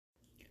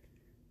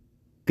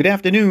Good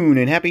afternoon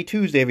and happy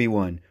Tuesday,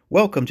 everyone.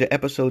 Welcome to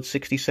episode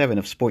 67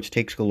 of Sports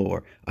Takes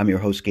Galore. I'm your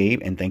host, Gabe,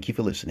 and thank you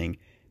for listening.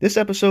 This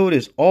episode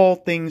is all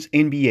things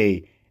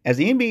NBA, as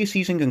the NBA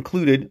season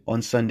concluded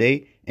on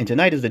Sunday, and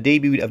tonight is the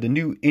debut of the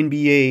new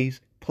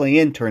NBA's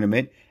play-in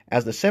tournament,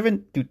 as the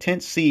 7th through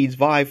 10th seeds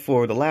vie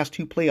for the last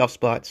two playoff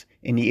spots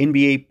in the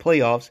NBA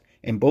playoffs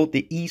in both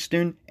the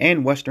Eastern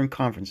and Western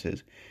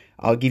conferences.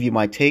 I'll give you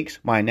my takes,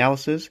 my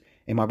analysis,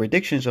 and my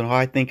predictions on how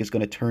I think it's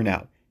going to turn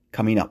out,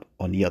 coming up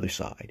on the other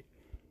side.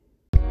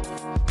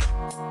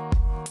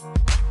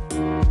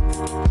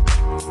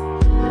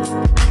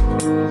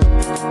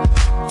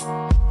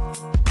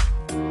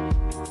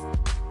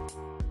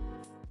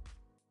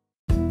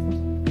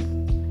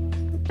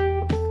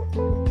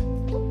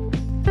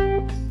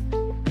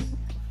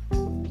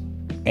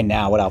 And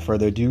now, without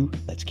further ado,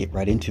 let's get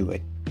right into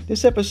it.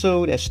 This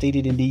episode, as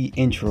stated in the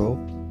intro,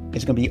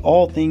 is going to be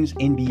all things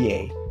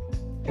NBA.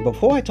 And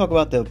before I talk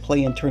about the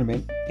play-in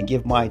tournament and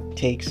give my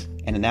takes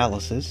and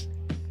analysis,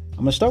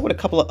 I'm going to start with a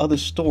couple of other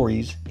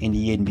stories in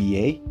the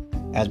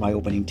NBA as my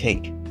opening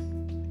take.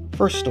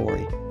 First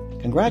story,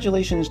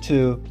 congratulations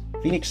to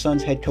Phoenix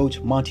Suns head coach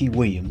Monty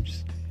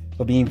Williams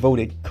for being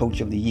voted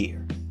Coach of the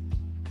Year.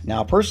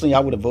 Now, personally, I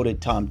would have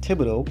voted Tom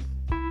Thibodeau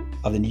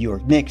of the New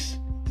York Knicks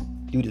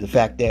due to the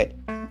fact that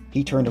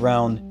he turned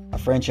around a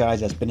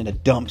franchise that's been in the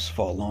dumps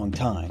for a long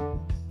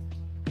time.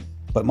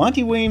 But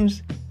Monty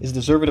Williams is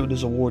deserving of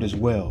this award as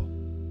well.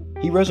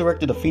 He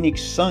resurrected the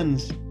Phoenix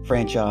Suns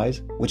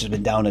franchise, which has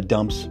been down in the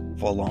dumps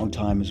for a long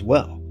time as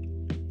well.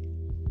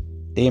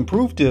 They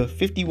improved to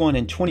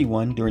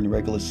 51-21 during the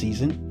regular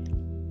season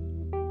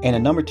and a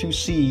number 2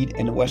 seed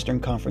in the Western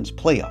Conference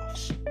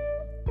playoffs.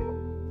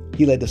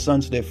 He led the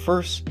Suns to their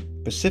first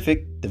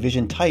Pacific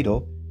Division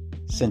title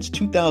since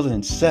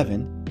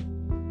 2007,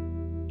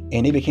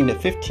 and they became the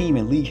 5th team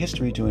in league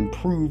history to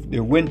improve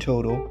their win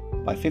total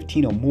by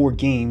 15 or more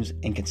games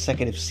in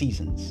consecutive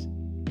seasons.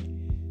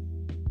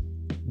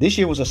 This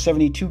year was a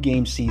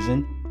 72-game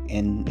season,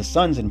 and the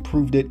Suns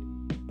improved it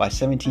by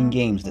 17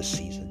 games this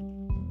season.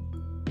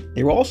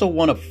 They were also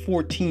one of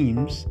 4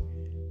 teams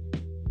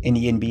in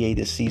the NBA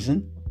this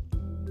season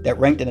that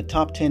ranked in the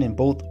top 10 in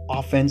both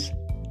offense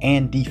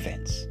and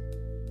defense.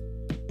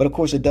 But of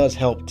course, it does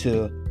help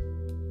to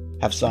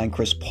have signed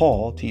Chris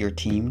Paul to your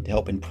team to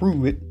help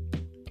improve it.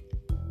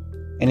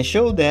 And it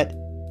showed that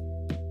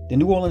the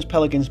New Orleans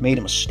Pelicans made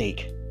a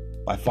mistake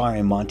by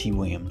firing Monty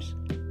Williams.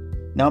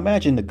 Now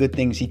imagine the good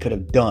things he could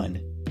have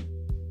done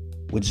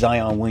with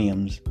Zion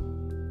Williams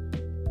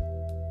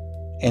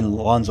and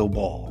Lonzo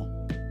Ball.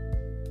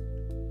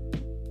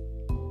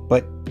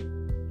 But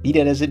be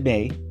that as it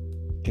may,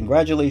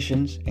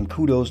 congratulations and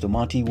kudos to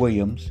Monty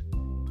Williams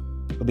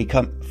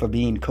for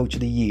being Coach of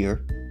the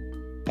Year,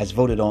 as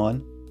voted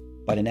on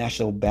by the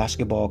National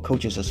Basketball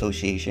Coaches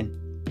Association.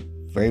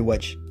 Very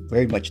much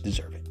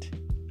deserve it.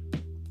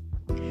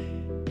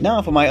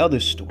 Now for my other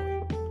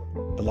story,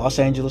 the Los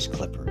Angeles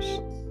Clippers.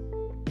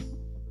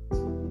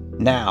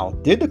 Now,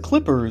 did the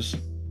Clippers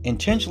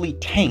intentionally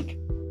tank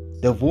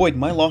to avoid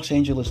my Los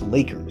Angeles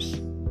Lakers?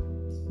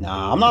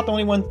 Now, I'm not the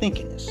only one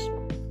thinking this.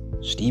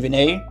 Stephen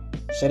A.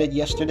 said it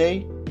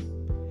yesterday.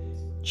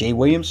 Jay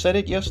Williams said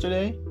it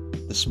yesterday.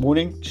 This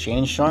morning,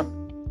 Shannon Sharp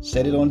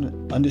said it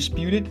on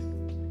Undisputed.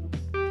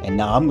 And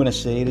now I'm going to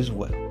say it as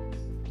well.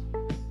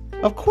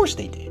 Of course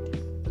they did.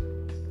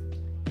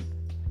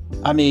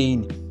 I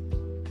mean,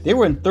 they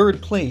were in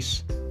 3rd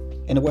place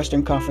in the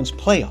Western Conference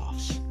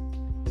playoffs.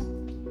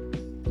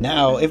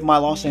 Now, if my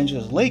Los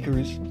Angeles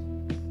Lakers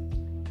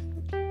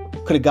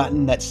could have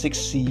gotten that 6th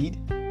seed,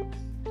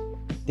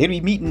 they'd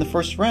be meeting the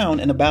first round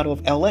in the Battle of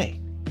LA.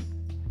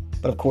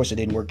 But of course, it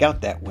didn't work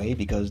out that way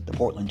because the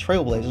Portland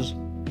Trailblazers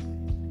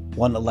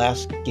won the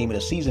last game of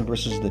the season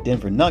versus the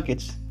Denver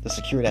Nuggets to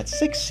secure that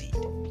 6th seed.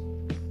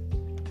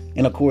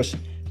 And of course,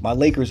 my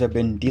Lakers have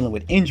been dealing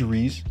with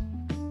injuries,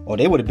 or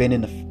they would have been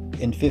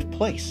in 5th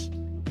place.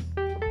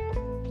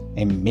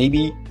 And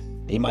maybe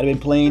they might have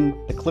been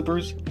playing the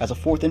Clippers as a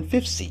 4th and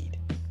 5th seed.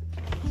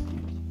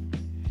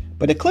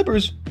 But the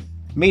Clippers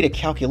made a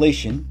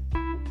calculation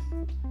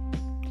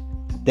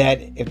that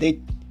if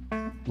they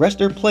rest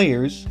their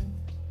players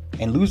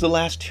and lose the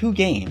last 2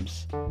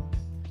 games,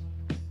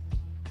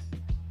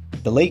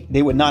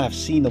 they would not have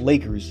seen the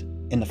Lakers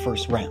in the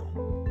first round.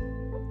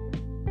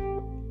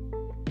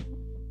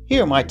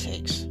 Here are my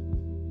takes.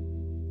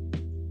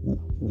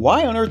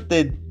 Why on earth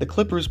did the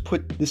Clippers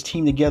put this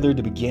team together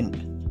to begin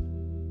with?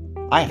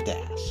 I have to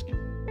ask.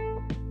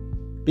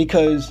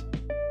 Because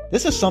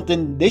this is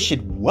something they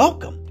should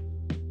welcome.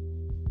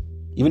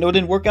 Even though it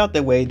didn't work out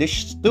that way, they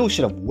still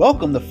should have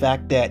welcomed the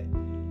fact that,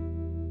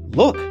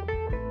 look,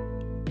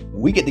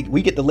 we get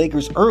the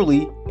Lakers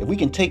early. If we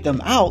can take them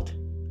out,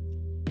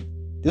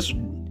 this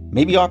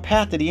maybe our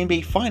path to the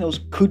NBA Finals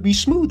could be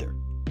smoother.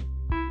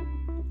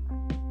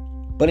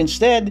 But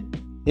instead,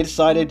 they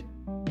decided,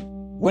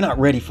 we're not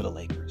ready for the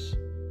Lakers.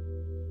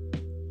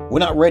 We're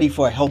not ready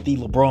for a healthy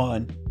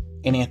LeBron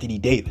and Anthony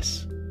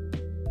Davis.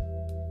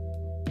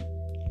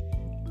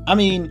 I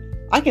mean,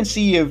 I can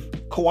see if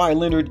Kawhi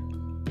Leonard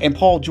and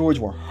Paul George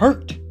were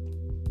hurt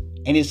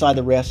and decide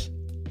to rest,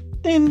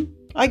 then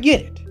I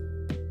get it.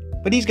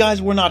 But these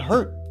guys were not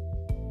hurt.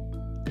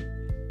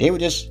 They would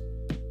just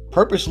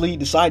purposely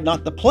decide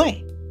not to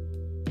play.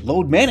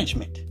 Load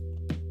management.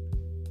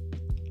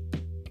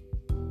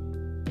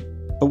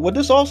 But what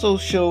this also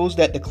shows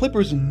that the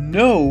Clippers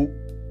know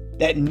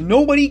that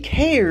nobody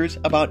cares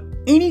about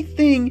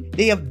anything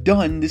they have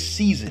done this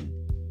season.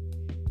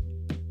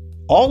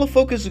 All the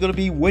focus is going to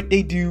be what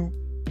they do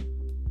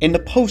in the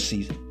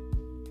postseason.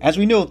 As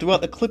we know,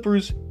 throughout the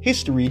Clippers'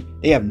 history,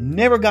 they have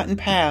never gotten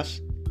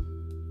past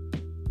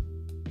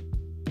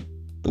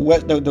the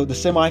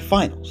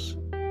semifinals.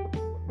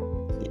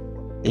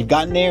 They've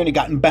gotten there and they've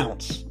gotten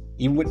bounced,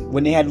 even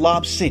when they had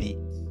Lob City.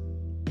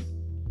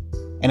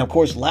 And of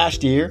course,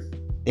 last year,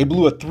 they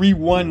blew a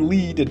 3-1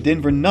 lead to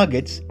Denver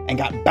Nuggets and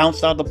got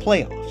bounced out of the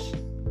playoffs.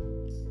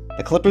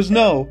 The Clippers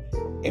know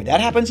if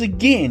that happens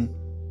again,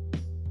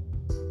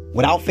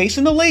 without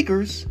facing the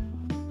Lakers,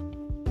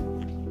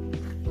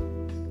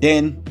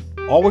 then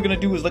all we're going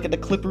to do is look at the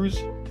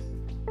Clippers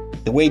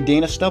the way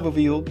Dana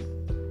Stubblefield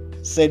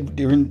said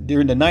during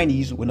the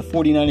 90s when the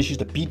 49ers used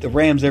to beat the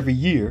Rams every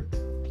year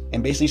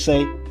and basically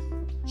say,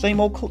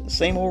 same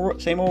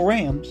old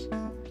Rams.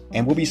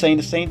 And we'll be saying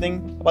the same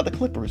thing about the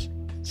Clippers.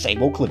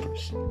 Same old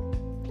Clippers.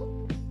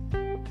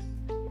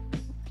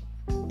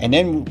 And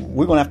then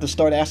we're going to have to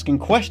start asking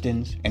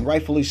questions, and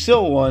rightfully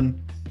so,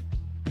 on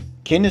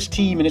can this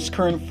team in its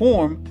current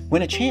form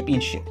win a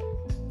championship?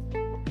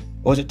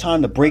 Or is it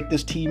time to break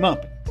this team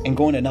up and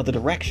go in another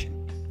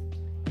direction?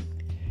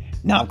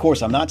 Now, of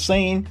course, I'm not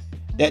saying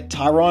that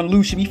Tyronn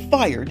Lue should be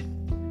fired.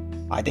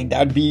 I think that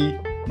would be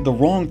the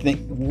wrong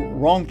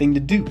thing to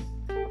do.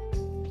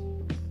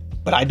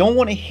 But I don't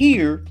want to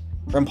hear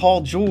from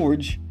Paul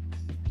George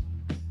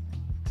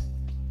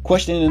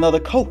questioning another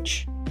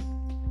coach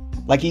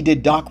like he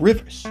did Doc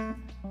Rivers.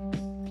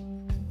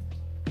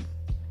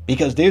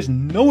 Because there's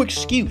no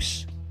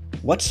excuse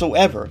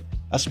whatsoever,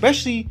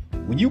 especially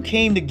when you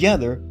came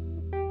together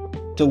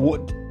to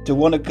want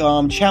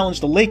to challenge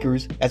the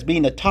Lakers as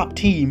being the top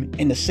team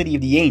in the City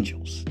of the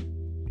Angels.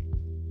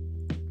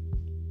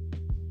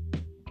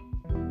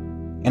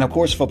 And of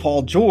course, for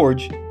Paul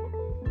George,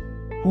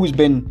 who's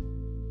been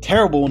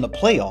terrible in the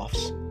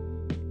playoffs,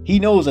 he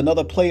knows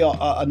another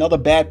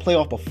bad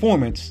playoff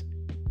performance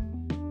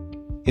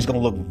is going to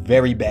look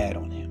very bad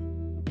on him.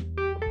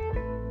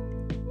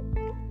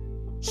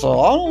 So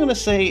all I'm going to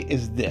say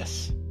is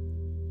this.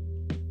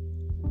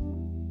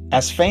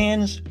 As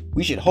fans,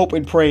 we should hope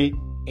and pray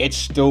it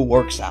still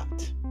works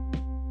out.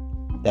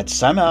 That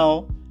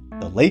somehow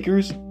the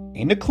Lakers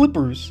and the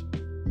Clippers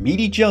meet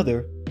each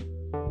other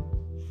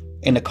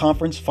in the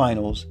conference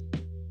finals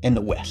in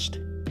the West.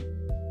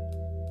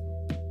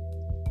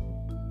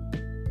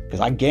 Because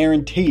I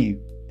guarantee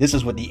you, this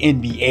is what the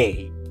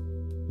NBA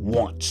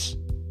wants.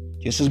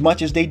 Just as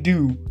much as they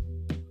do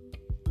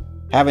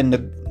having the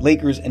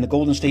Lakers and the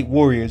Golden State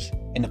Warriors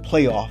in the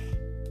playoff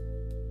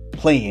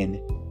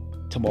play-in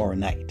tomorrow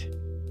night.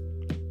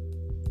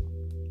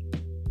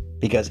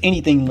 Because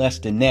anything less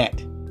than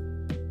that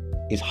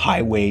is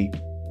highway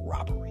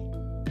robbery,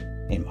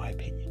 in my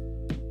opinion.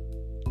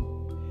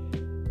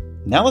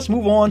 Now let's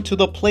move on to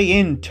the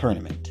play-in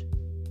tournament.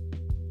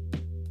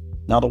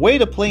 Now the way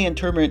the play-in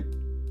tournament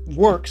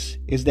works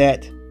is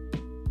that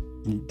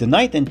the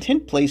 9th and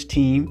 10th place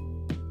team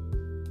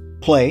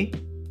play,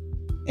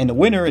 and the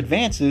winner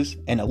advances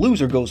and the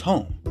loser goes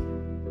home.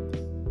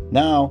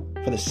 Now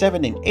for the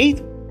 7th and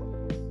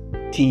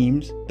 8th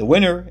teams, the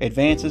winner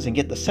advances and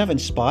get the 7th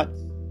spot,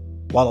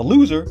 while the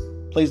loser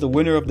plays the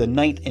winner of the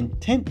 9th and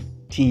 10th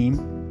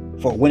team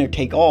for a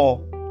winner-take-all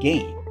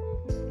game.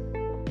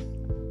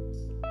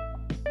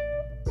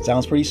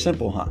 Sounds pretty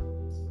simple, huh?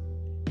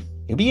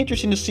 It'll be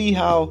interesting to see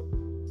how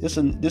this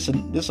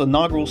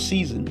inaugural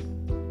season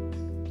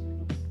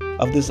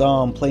of this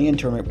play-in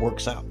tournament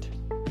works out.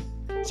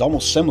 It's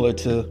almost similar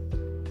to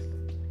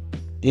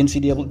the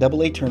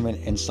NCAA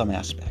tournament in some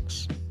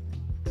aspects.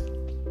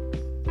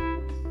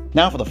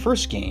 Now for the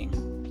first game,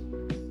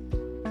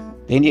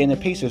 the Indiana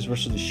Pacers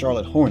versus the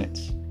Charlotte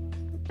Hornets.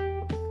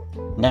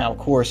 Now, of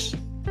course,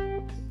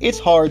 it's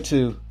hard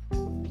to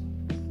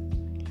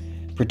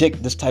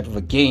predict this type of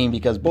a game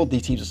because both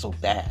these teams are so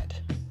bad.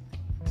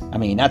 I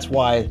mean, that's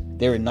why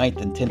they're in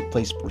 9th and 10th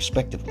place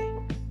respectively.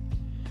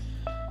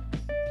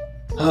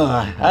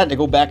 I had to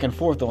go back and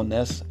forth on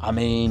this. I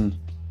mean,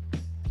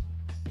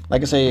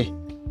 like I say,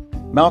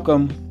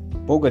 Malcolm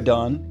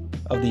Bogdan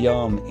of the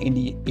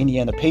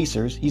Indiana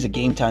Pacers, he's a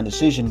game-time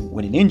decision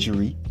with an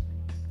injury.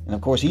 And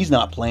of course, he's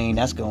not playing.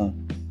 That's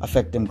going to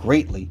affect them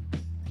greatly.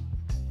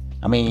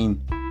 I mean,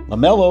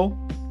 LaMelo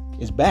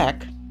is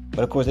back,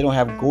 but of course, they don't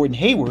have Gordon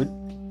Hayward,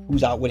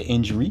 who's out with an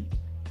injury.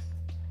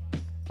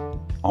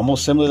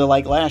 Almost similar to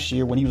like last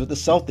year when he was with the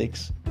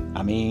Celtics.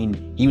 I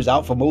mean, he was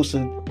out for most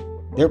of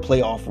their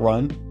playoff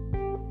run.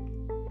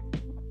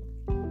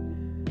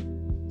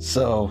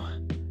 So,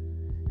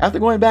 after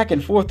going back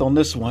and forth on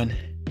this one,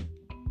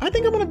 I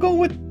think I'm gonna go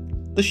with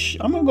the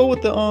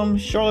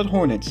Charlotte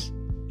Hornets.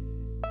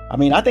 I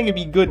mean, I think it'd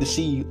be good to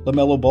see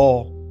LaMelo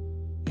Ball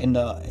and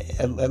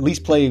at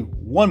least play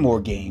one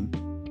more game.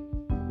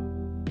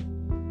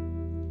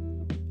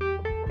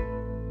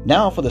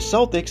 Now for the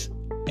Celtics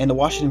and the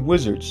Washington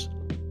Wizards,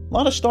 a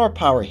lot of star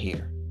power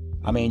here.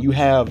 I mean, you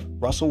have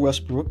Russell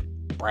Westbrook,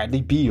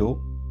 Bradley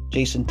Beal,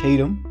 Jason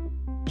Tatum,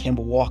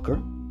 Kemba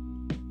Walker.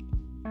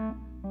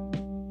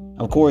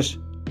 Of course,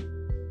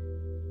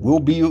 will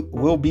Beal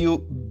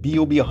be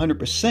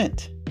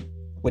 100%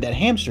 with that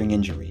hamstring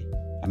injury?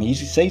 I mean, you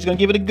say he's going to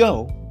give it a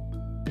go.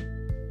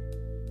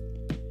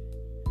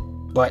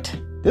 But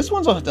this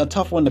one's a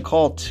tough one to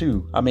call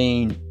too. I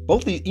mean,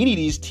 any of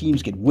these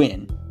teams could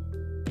win.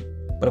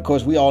 But of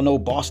course, we all know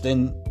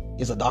Boston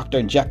is a Dr.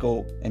 and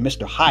Jekyll and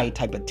Mr. Hyde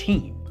type of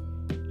team.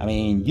 I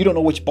mean, you don't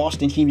know which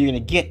Boston team you're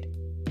going to get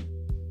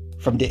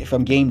from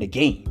game to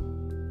game.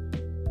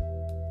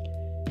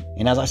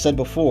 And as I said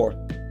before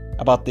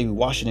about the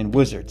Washington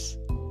Wizards,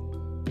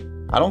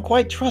 I don't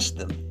quite trust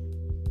them.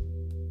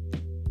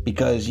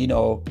 Because, we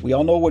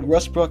all know what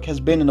Westbrook has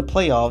been in the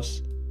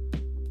playoffs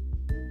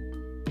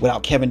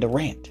without Kevin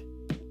Durant.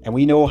 And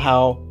we know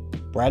how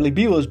Bradley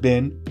Beal has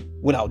been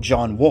without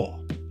John Wall.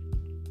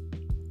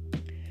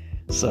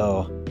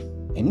 So,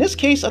 in this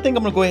case, I think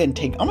I'm going to go ahead and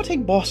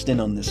take Boston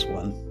on this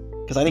one.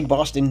 Because I think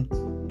Boston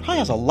probably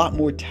has a lot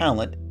more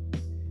talent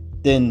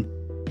than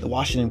the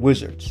Washington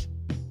Wizards.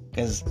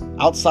 Because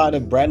outside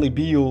of Bradley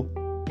Beal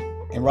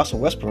and Russell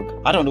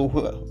Westbrook, I don't know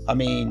I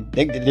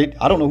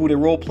don't know who their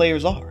role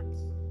players are.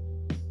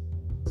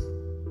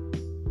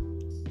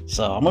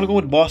 So I'm going to go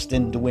with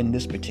Boston to win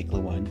this particular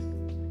one.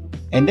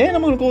 And then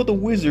I'm going to go with the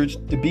Wizards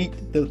to beat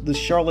the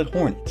Charlotte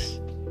Hornets.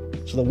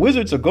 So the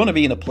Wizards are going to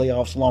be in the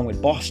playoffs along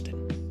with Boston.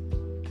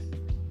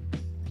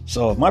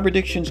 So if my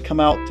predictions come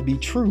out to be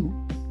true,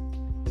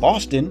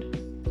 Boston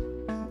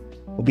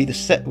will be the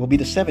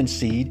 7th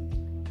seed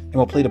and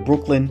will play the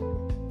Brooklyn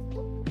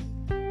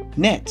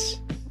Nets.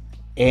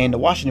 And the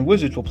Washington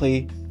Wizards will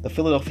play the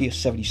Philadelphia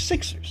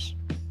 76ers.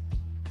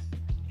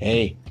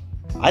 Hey,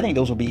 I think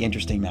those will be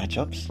interesting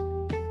matchups.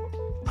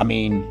 I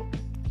mean,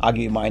 I'll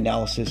give you my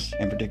analysis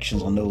and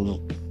predictions on those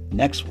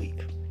next week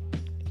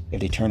if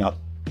they turn out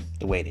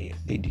the way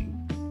they do.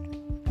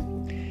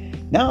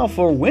 Now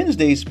for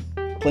Wednesday's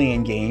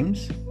playing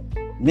games,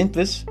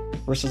 Memphis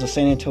versus the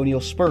San Antonio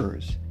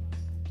Spurs.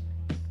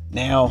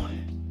 Now,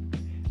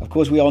 of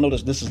course, we all know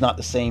this is not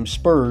the same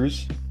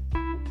Spurs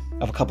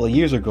of a couple of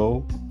years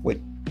ago with,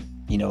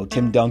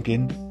 Tim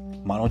Duncan,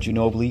 Manu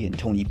Ginobili, and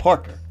Tony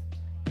Parker.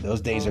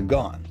 Those days are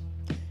gone.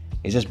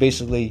 It's just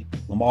basically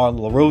Lamar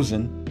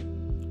DeRozan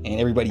and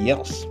everybody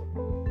else.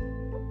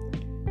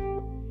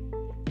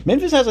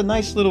 Memphis has a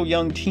nice little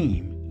young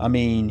team. I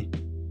mean,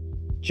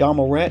 Ja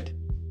Morant,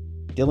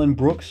 Dylan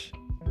Brooks,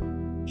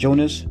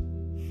 Jonas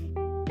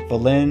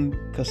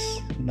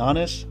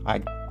Valanciunas.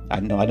 I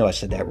know I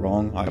said that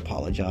wrong. I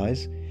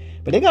apologize.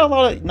 But they got a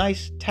lot of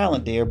nice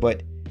talent there.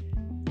 But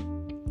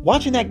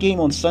watching that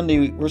game on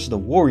Sunday versus the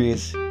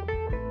Warriors,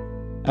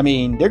 I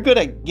mean, they're good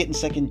at getting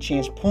second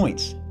chance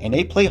points. And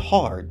they play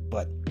hard,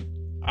 but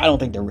I don't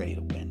think they're ready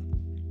to win.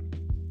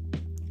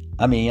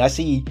 I mean, I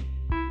see,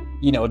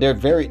 they're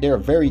a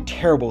very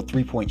terrible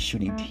 3-point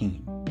shooting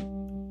team.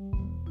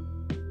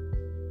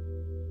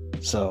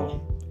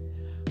 So,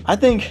 I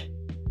think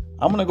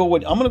I'm gonna go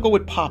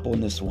with Pop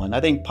on this one. I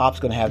think Pop's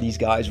gonna have these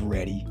guys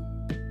ready,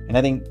 and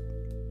I think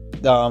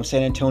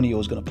San Antonio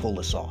is gonna pull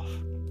this off,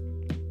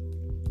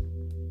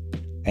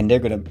 and they're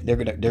gonna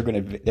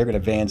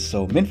advance.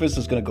 So Memphis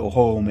is gonna go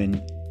home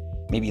and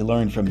maybe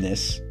learn from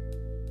this,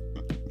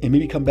 and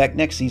maybe come back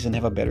next season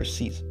and have a better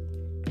season.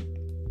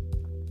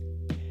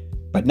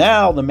 But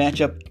now the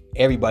matchup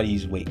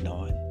everybody's waiting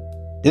on.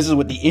 This is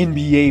what the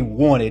NBA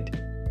wanted.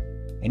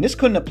 And this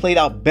couldn't have played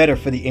out better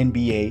for the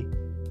NBA.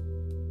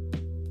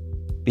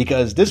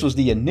 Because this is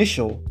the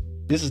initial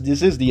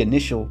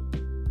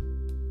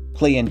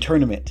play-in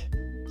tournament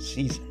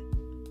season.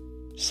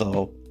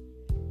 So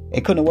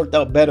it couldn't have worked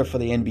out better for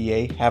the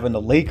NBA having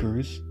the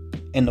Lakers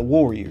and the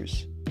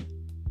Warriors.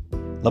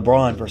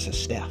 LeBron versus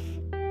Steph.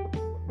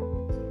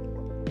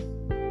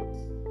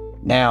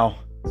 Now,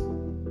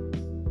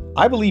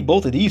 I believe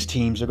both of these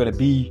teams are going to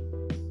be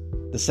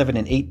the 7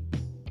 and 8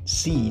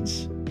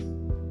 seeds.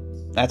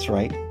 That's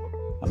right.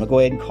 I'm going to go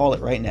ahead and call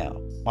it right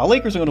now. My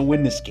Lakers are going to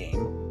win this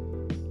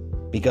game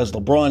because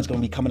LeBron's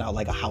going to be coming out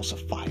like a house of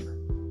fire.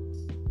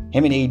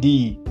 Him and AD,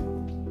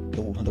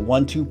 the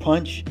 1-2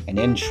 punch, and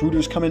then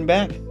Schroeder's coming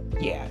back.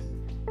 Yeah,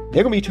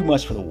 they're going to be too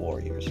much for the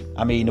Warriors.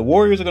 I mean, the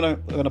Warriors are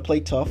going to play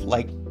tough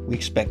like we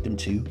expect them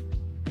to,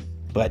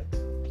 but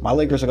my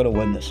Lakers are going to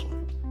win this one.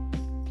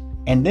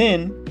 And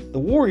then the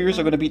Warriors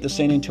are going to beat the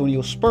San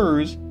Antonio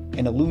Spurs,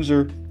 and the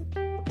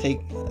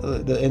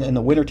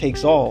winner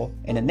takes all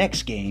in the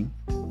next game,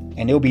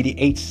 and they'll be the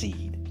 8th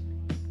seed.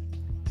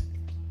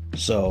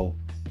 So,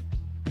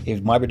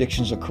 if my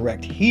predictions are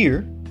correct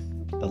here,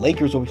 the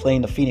Lakers will be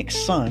playing the Phoenix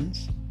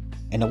Suns,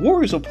 and the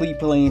Warriors will be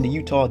playing the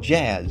Utah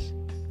Jazz.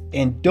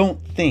 And don't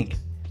think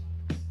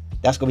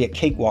that's going to be a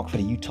cakewalk for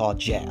the Utah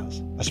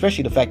Jazz,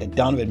 especially the fact that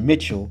Donovan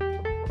Mitchell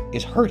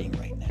is hurting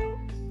right now.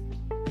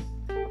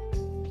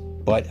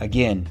 But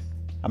again,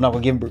 I'm not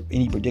going to give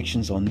any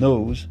predictions on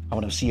those. I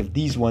want to see if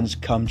these ones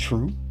come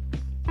true.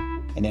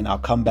 And then I'll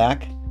come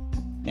back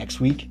next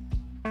week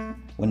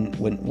when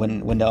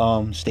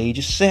the stage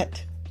is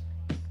set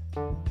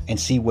and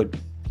see what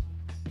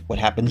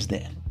happens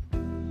then.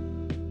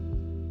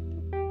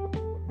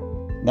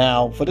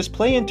 Now, for this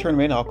play-in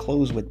tournament, I'll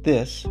close with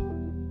this.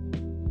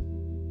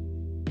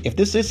 If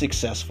this is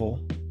successful,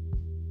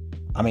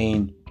 I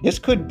mean, this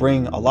could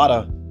bring a lot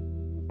of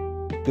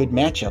good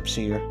matchups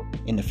here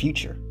in the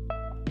future.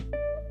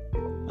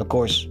 Of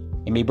course,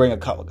 it may bring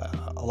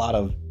a lot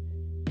of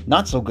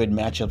not so good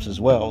matchups as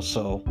well.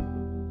 So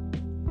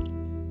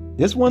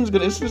this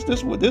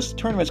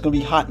tournament's gonna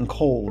be hot and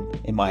cold,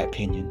 in my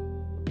opinion.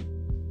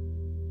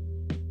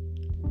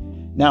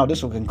 Now,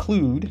 this will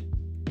conclude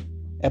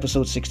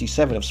episode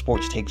 67 of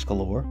Sports Takes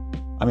Galore.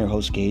 I'm your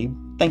host, Gabe.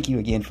 Thank you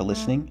again for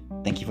listening.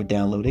 Thank you for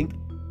downloading.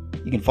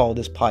 You can follow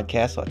this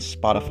podcast on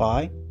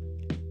Spotify,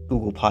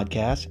 Google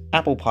Podcasts,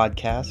 Apple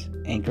Podcasts,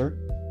 Anchor,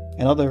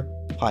 and other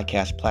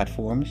podcast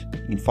platforms.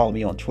 You can follow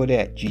me on Twitter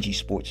at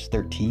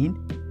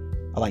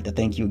ggsports13. I'd like to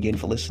thank you again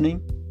for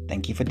listening.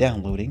 Thank you for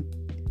downloading.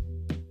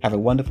 Have a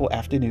wonderful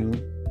afternoon,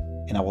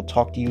 and I will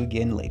talk to you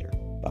again later.